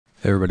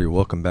Hey everybody,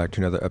 welcome back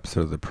to another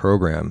episode of the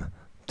program.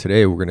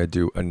 Today we're going to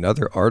do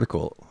another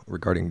article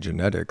regarding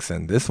genetics,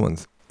 and this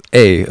one's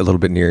a little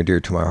bit near and dear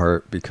to my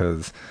heart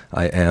because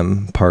I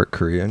am part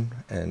Korean,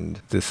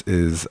 and this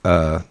is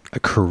a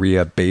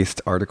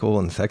Korea-based article,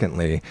 and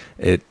secondly,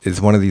 it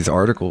is one of these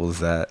articles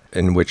that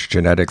in which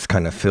genetics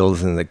kind of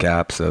fills in the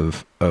gaps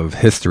of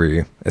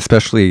history,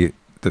 especially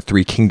the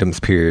Three Kingdoms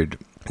period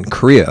in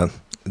Korea,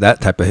 that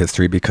type of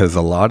history, because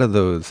a lot of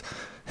those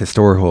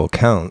historical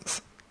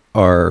accounts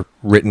are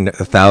written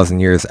 1,000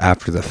 years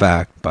after the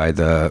fact by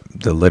the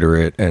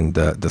literate and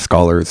the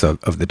scholars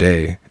of the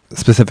day,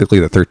 specifically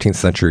the 13th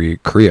century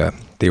Korea.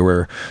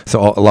 A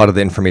lot of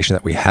the information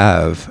that we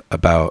have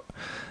about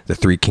the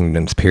Three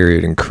Kingdoms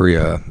period in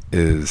Korea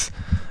is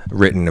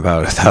written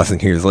about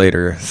 1,000 years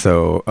later.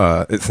 So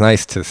it's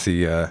nice to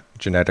see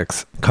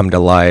genetics come to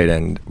light,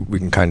 and we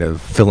can kind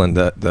of fill in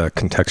the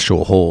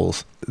contextual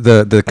holes.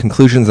 The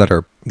conclusions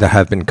that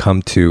have been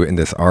come to in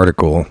this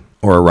article,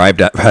 or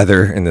arrived at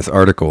rather, in this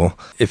article,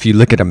 if you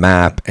look at a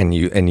map and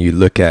you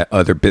look at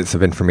other bits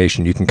of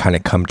information, you can kind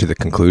of come to the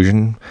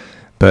conclusion.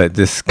 But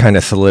this kind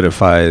of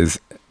solidifies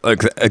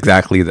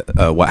exactly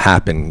what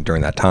happened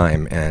during that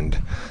time, and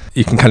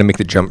you can kind of make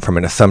the jump from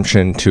an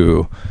assumption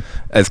to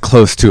as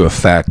close to a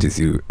fact as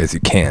you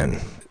can.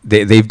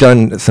 They've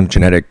done some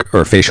genetic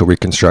or facial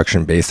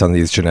reconstruction based on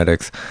these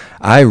genetics.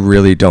 I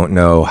really don't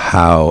know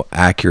how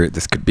accurate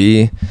this could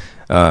be.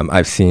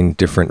 I've seen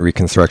different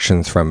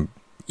reconstructions from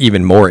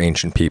even more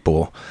ancient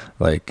people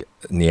like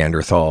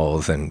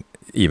Neanderthals and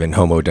even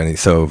Homo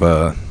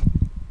denisova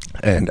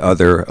and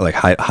other like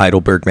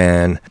Heidelberg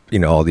man,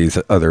 all these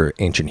other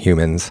ancient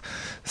humans.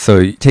 So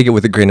you take it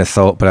with a grain of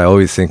salt, but I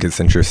always think it's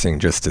interesting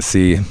just to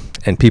see,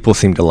 and people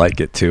seem to like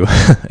it too,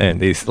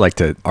 and they like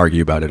to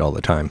argue about it all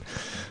the time.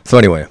 So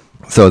anyway,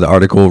 the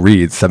article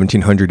reads,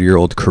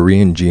 1700-year-old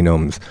Korean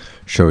genomes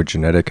show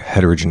genetic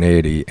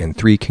heterogeneity in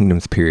Three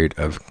Kingdoms period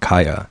of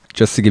Kaya.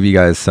 Just to give you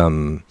guys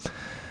some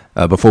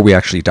before we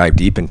actually dive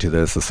deep into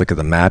this, let's look at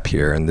the map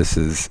here. And this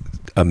is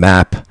a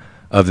map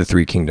of the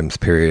Three Kingdoms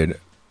period,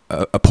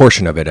 a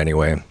portion of it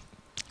anyway.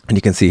 And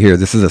you can see here,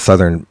 this is the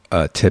southern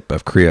tip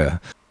of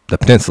Korea, the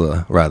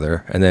peninsula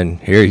rather. And then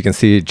here you can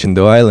see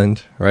Jindo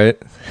Island, right?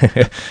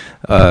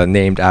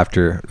 Named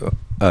after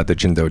the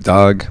Jindo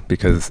dog,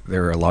 because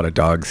there are a lot of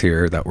dogs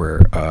here that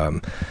were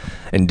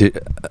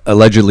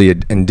allegedly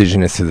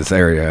indigenous to this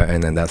area.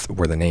 And then that's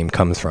where the name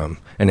comes from.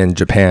 And in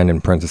Japan,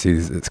 in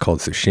parentheses, it's called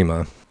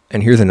Tsushima.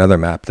 And here's another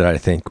map that I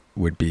think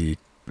would be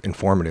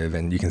informative.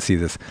 And you can see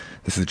this.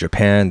 This is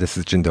Japan. This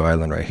is Jindo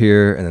Island right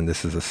here. And then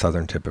this is the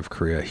southern tip of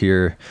Korea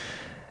here.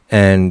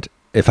 And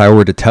if I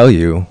were to tell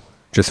you,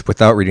 just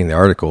without reading the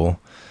article,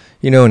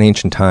 in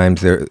ancient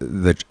times,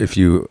 if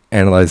you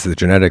analyze the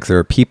genetics, there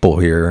are people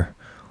here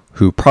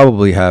who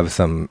probably have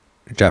some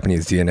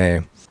Japanese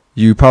DNA.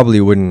 You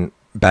probably wouldn't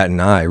bat an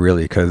eye,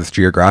 really, because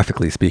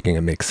geographically speaking,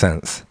 it makes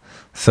sense.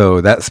 So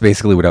that's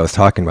basically what I was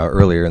talking about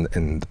earlier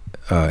in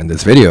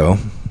this video,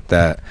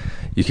 that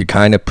you could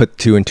kind of put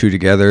two and two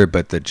together,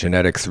 but the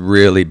genetics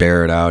really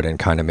bear it out and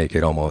kind of make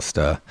it almost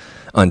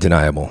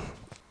undeniable.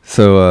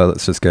 So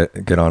let's just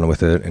get on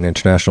with it. An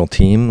international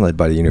team led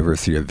by the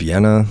University of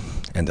Vienna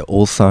and the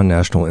Ulsan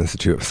National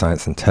Institute of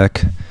Science and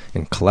Tech,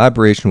 in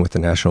collaboration with the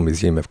National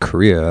Museum of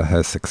Korea,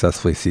 has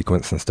successfully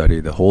sequenced and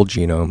studied the whole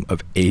genome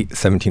of 8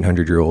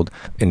 1700-year-old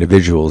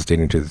individuals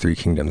dating to the Three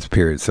Kingdoms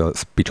period. So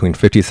it's between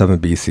 57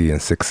 BC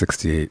and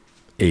 668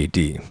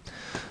 AD.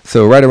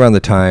 So right around the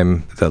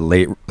time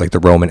the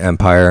Roman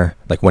Empire,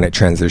 like when it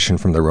transitioned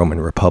from the Roman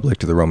Republic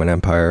to the Roman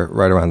Empire,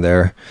 right around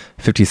there,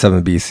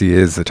 57 BC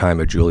is the time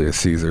of Julius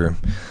Caesar.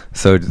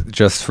 So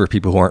just for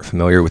people who aren't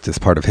familiar with this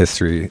part of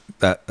history,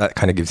 that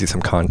kind of gives you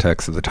some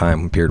context of the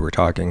time period we're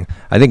talking.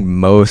 I think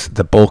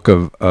the bulk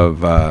of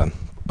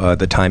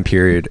the time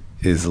period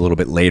is a little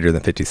bit later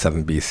than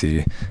 57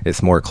 BC.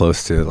 It's more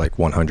close to like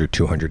 100,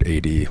 200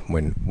 AD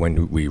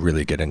when we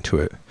really get into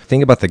it. The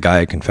thing about the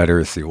Gaia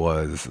Confederacy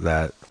was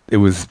that it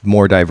was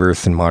more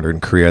diverse in modern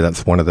Korea.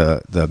 That's one of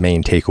the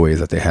main takeaways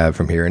that they have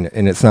from here.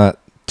 And it's not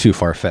too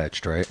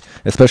far-fetched, right?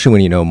 Especially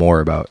when you know more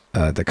about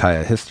the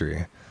Kaya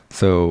history.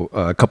 So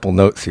a couple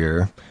notes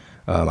here.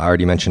 I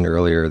already mentioned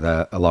earlier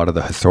that a lot of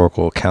the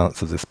historical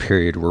accounts of this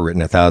period were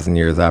written 1,000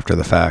 years after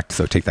the fact,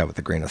 so take that with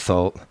a grain of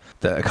salt.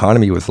 The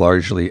economy was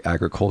largely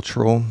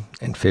agricultural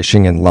and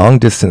fishing and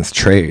long-distance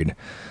trade.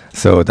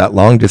 So that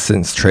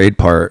long-distance trade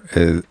part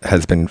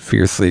has been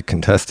fiercely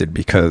contested,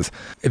 because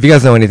if you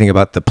guys know anything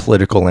about the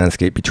political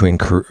landscape between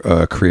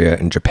Korea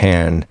and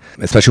Japan,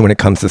 especially when it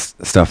comes to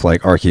stuff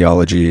like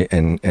archaeology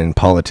and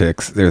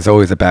politics, there's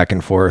always a back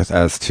and forth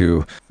as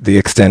to the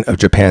extent of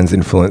Japan's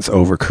influence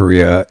over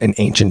Korea in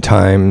ancient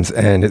times,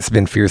 and it's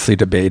been fiercely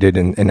debated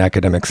in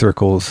academic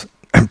circles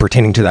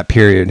pertaining to that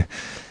period.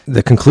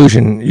 The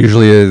conclusion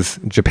usually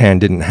is Japan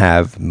didn't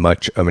have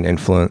much of an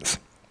influence.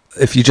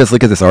 If you just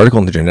look at this article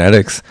in the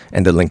genetics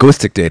and the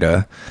linguistic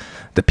data,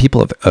 the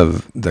people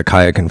of the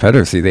Kaya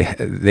Confederacy,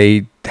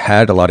 they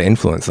had a lot of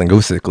influence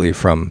linguistically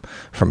from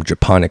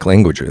Japonic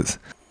languages.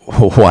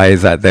 why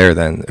is that there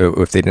then?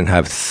 If they didn't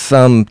have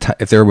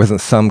if there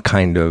wasn't some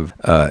kind of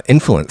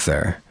influence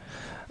there.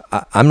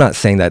 I'm not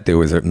saying that there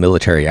was a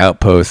military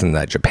outpost and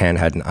that Japan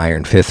had an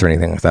iron fist or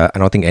anything like that. I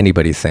don't think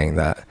anybody's saying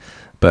that.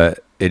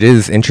 But it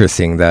is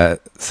interesting that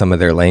some of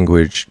their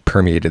language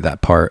permeated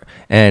that part.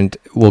 And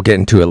we'll get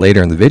into it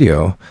later in the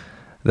video,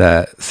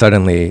 that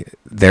suddenly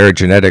their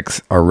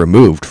genetics are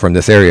removed from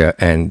this area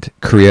and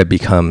Korea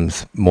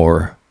becomes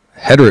more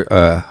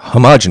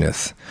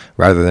homogeneous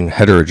rather than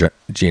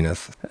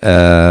heterogeneous.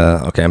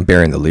 Okay, I'm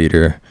bearing the lead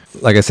here.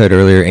 Like I said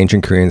earlier,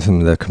 ancient Koreans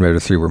from the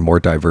Confederacy were more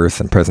diverse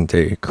than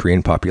present-day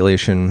Korean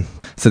population.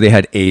 So they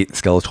had 8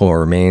 skeletal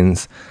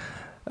remains.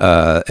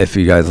 If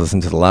you guys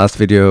listened to the last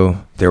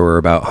video, there were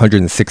about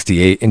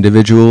 168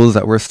 individuals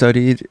that were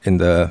studied in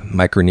the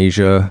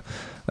Micronesia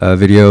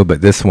video,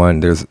 but this one,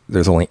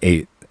 there's only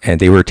 8, and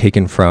they were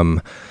taken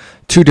from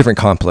 2 different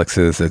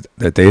complexes,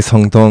 the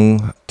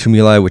Daesongdong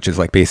Tumuli, which is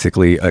like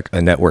basically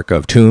a network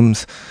of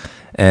tombs,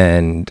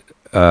 and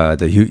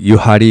the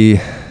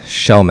Yuhari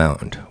Shell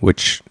Mound,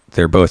 which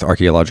they're both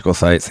archaeological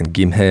sites in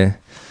Gimhae,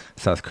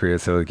 South Korea.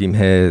 So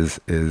Gimhae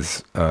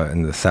is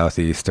in the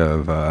southeast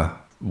of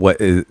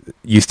what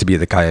used to be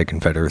the Kaya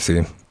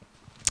Confederacy.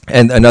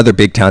 And another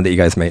big town that you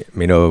guys may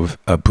know of,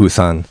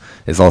 Busan,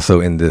 is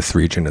also in this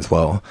region as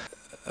well.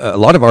 A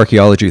lot of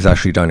archaeology is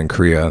actually done in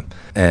Korea,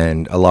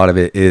 and a lot of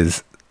it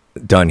is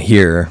done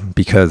here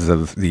because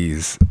of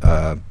these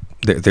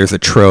there's a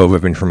trove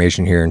of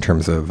information here in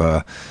terms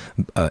of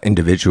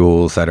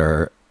individuals that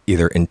are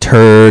either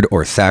interred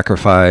or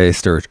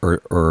sacrificed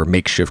or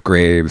makeshift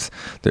graves.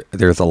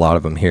 There's a lot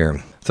of them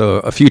here. So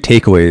a few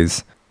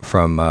takeaways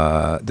from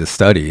this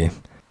study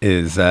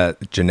is that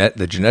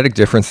the genetic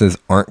differences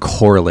aren't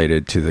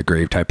correlated to the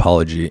grave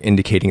typology,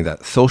 indicating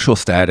that social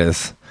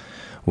status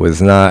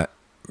was not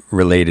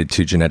related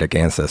to genetic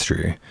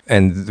ancestry.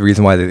 And the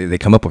reason why they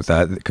come up with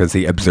that, because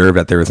they observed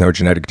that there was no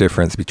genetic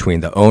difference between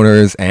the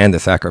owners and the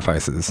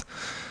sacrifices.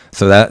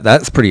 So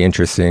that's pretty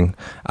interesting.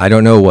 I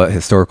don't know what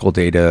historical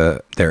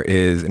data there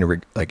is in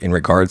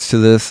regards to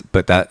this,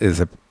 but I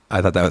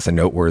thought that was a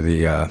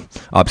noteworthy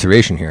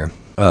observation here.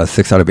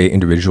 6 out of 8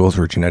 individuals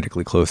were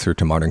genetically closer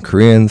to modern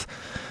Koreans,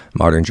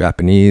 modern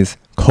Japanese,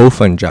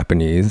 Kofun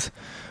Japanese,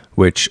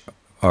 which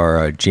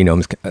are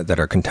genomes that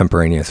are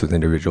contemporaneous with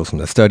individuals from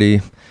the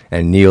study,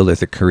 and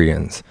Neolithic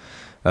Koreans.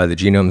 The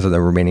genomes of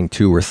the remaining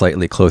 2 were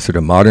slightly closer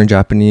to modern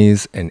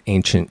Japanese and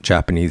ancient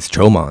Japanese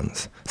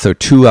Jomons. So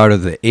 2 out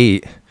of the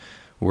 8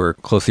 were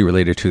closely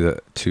related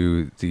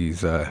to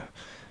these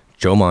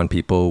Jomon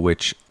people,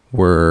 which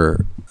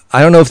were,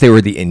 I don't know if they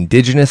were the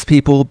indigenous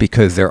people,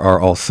 because there are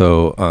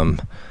also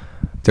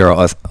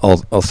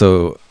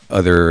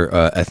other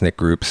ethnic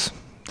groups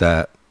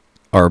that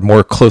are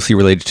more closely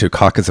related to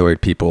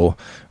Caucasoid people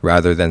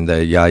rather than the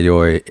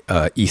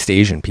Yayoi East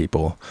Asian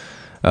people.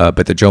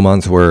 But the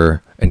Jomons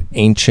were an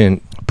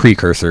ancient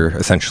precursor,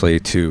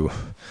 essentially, to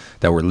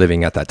that were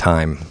living at that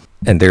time,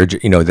 and their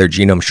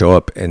genomes show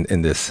up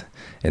in this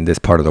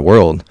part of the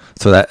world.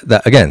 So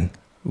that again,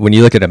 when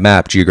you look at a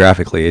map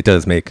geographically,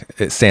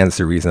 it stands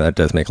to reason that it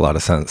does make a lot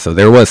of sense. So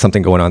there was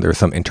something going on. There was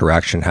some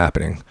interaction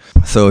happening.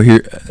 So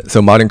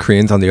modern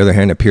Koreans, on the other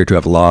hand, appear to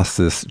have lost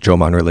this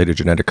Jomon-related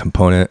genetic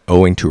component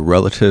owing to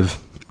relative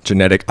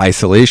genetic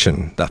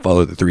isolation that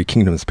followed the Three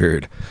Kingdoms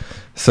period.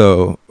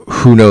 So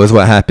who knows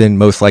what happened?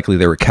 Most likely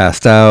they were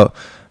cast out.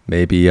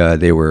 Maybe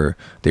they were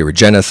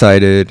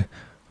genocided,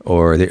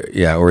 or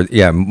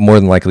more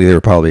than likely they were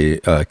probably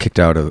kicked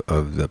out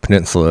of the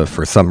peninsula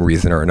for some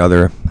reason or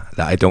another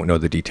that I don't know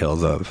the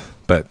details of.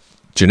 But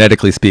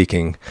genetically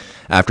speaking,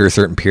 after a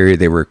certain period,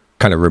 they were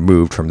kind of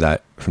removed from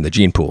the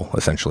gene pool,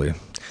 essentially.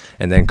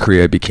 And then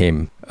Korea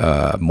became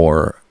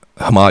more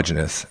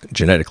homogeneous,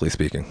 genetically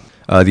speaking.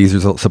 These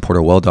results support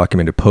a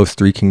well-documented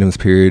post-Three Kingdoms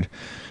period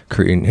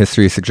Korean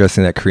history,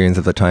 suggesting that Koreans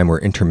of the time were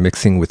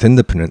intermixing within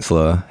the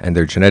peninsula and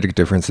their genetic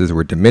differences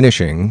were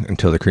diminishing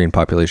until the Korean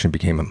population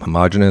became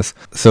homogeneous.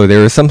 So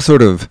there was some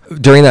sort of,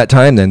 during that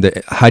time then,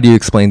 how do you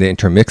explain the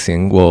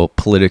intermixing? Well,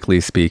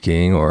 politically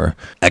speaking or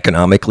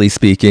economically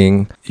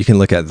speaking, you can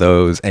look at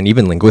those, and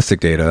even linguistic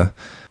data.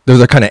 Those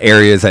are kind of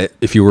areas that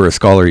if you were a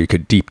scholar, you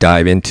could deep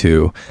dive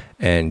into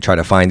and try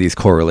to find these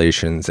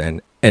correlations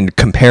and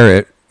compare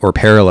it or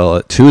parallel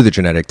it to the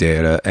genetic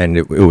data, and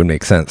it would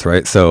make sense,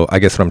 right? So I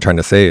guess what I'm trying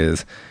to say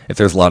is, if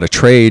there's a lot of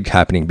trade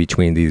happening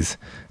between these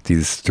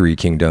three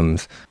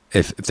kingdoms,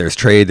 if there's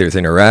trade, there's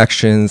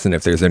interactions, and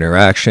if there's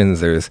interactions,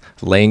 there's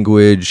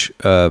language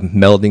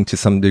melding to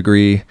some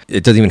degree.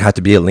 It doesn't even have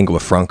to be a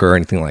lingua franca or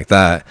anything like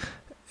that.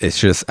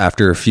 It's just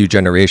after a few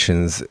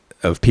generations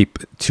of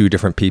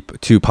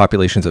two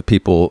populations of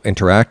people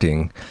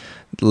interacting,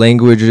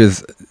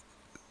 languages,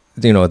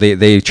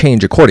 they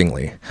change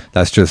accordingly.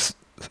 That's just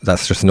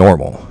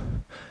normal,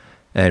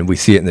 and we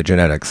see it in the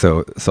genetics.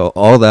 So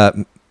all that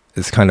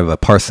is kind of a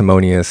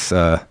parsimonious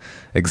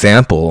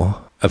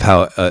example of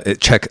how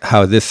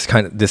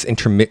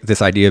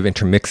this idea of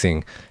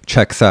intermixing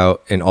checks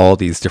out in all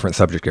these different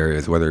subject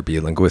areas, whether it be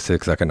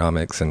linguistics,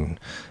 economics, and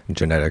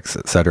genetics,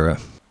 etc.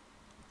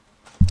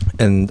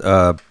 And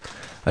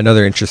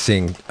Another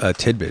interesting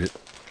tidbit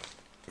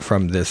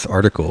from this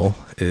article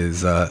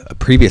is a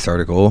previous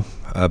article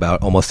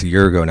about almost a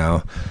year ago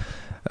now,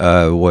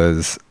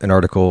 was an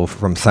article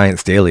from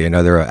Science Daily,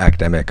 another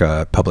academic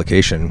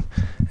publication,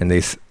 and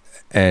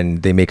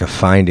they make a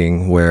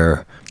finding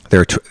where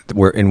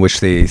in which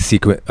they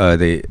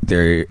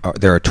there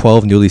are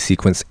 12 newly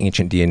sequenced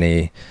ancient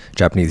DNA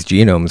Japanese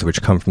genomes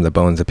which come from the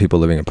bones of people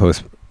living in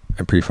post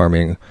and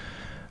pre-farming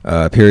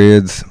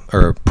periods,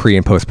 or pre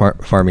and post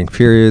farming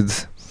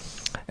periods.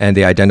 And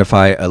they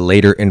identify a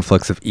later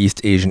influx of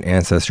East Asian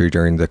ancestry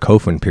during the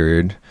Kofun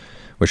period,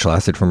 which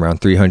lasted from around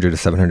 300 to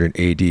 700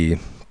 AD,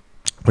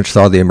 which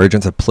saw the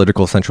emergence of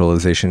political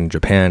centralization in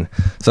Japan.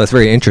 So that's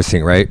very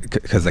interesting, right?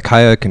 Because the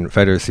Kaya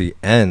Confederacy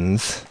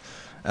ends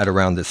at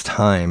around this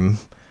time,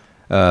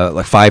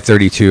 like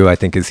 532, I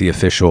think, is the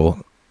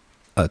official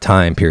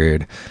time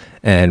period.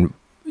 And,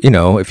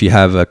 if you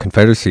have a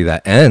confederacy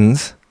that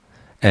ends,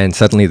 and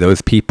suddenly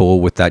those people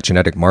with that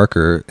genetic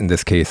marker, in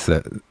this case,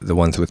 the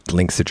ones with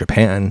links to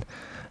Japan,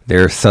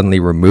 they're suddenly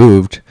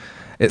removed.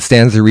 It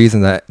stands to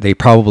reason that they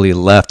probably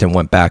left and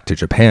went back to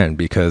Japan,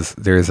 because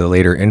there's a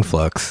later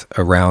influx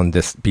around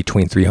this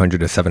between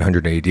 300 to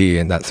 700 AD.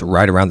 And that's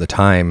right around the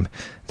time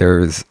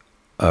there's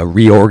a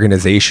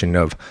reorganization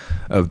of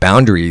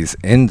boundaries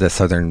in the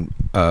southern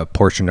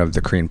portion of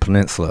the Korean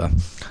peninsula.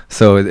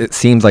 So it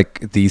seems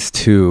like these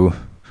two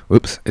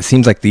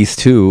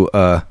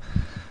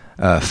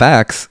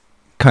facts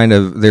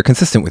they're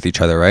consistent with each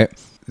other, right?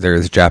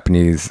 There's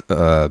Japanese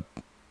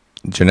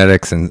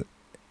genetics in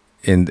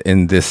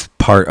this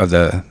part of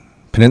the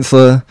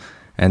peninsula,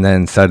 and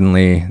then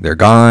suddenly they're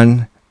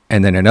gone,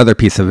 and then another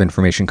piece of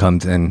information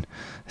comes in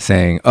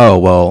saying, oh,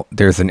 well,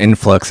 there's an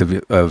influx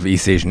of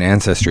East Asian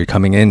ancestry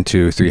coming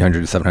into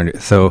 300 to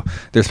 700. So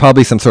there's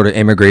probably some sort of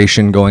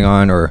immigration going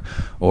on,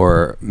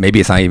 or maybe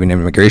it's not even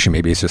immigration.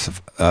 Maybe it's just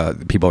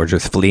people are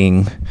just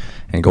fleeing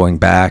and going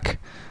back.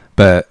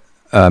 But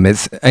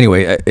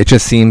it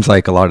just seems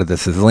like a lot of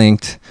this is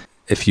linked.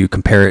 If you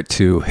compare it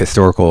to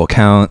historical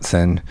accounts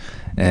and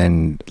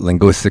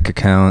linguistic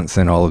accounts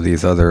and all of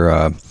these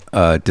other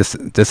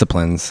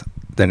disciplines,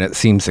 then it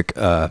seems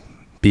to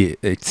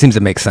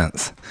make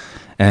sense.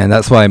 And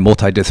that's why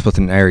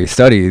multidisciplinary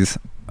studies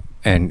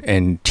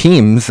and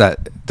teams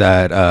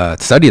that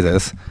study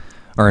this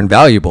are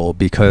invaluable,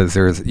 because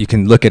you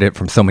can look at it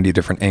from so many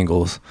different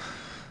angles.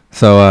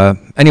 So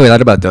anyway,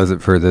 that about does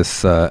it for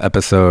this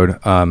episode.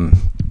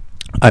 One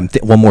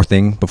more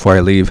thing before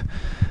I leave.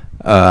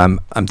 I'm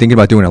thinking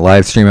about doing a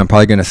live stream. I'm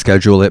probably going to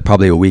schedule it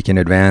probably a week in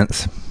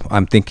advance.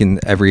 I'm thinking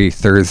every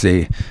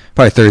Thursday,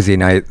 probably Thursday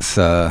nights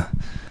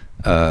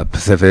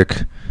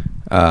Pacific.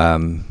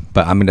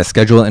 But I'm going to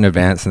schedule it in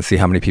advance and see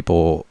how many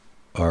people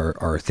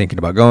are thinking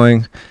about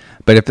going.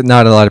 But if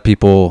not a lot of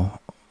people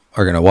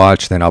are going to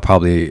watch, then I'll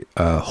probably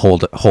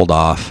hold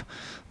off.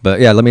 But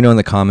yeah, let me know in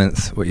the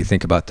comments what you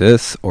think about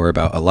this, or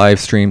about a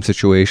live stream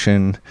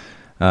situation,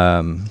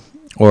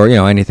 or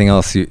anything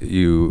else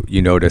you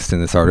noticed in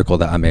this article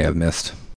that I may have missed.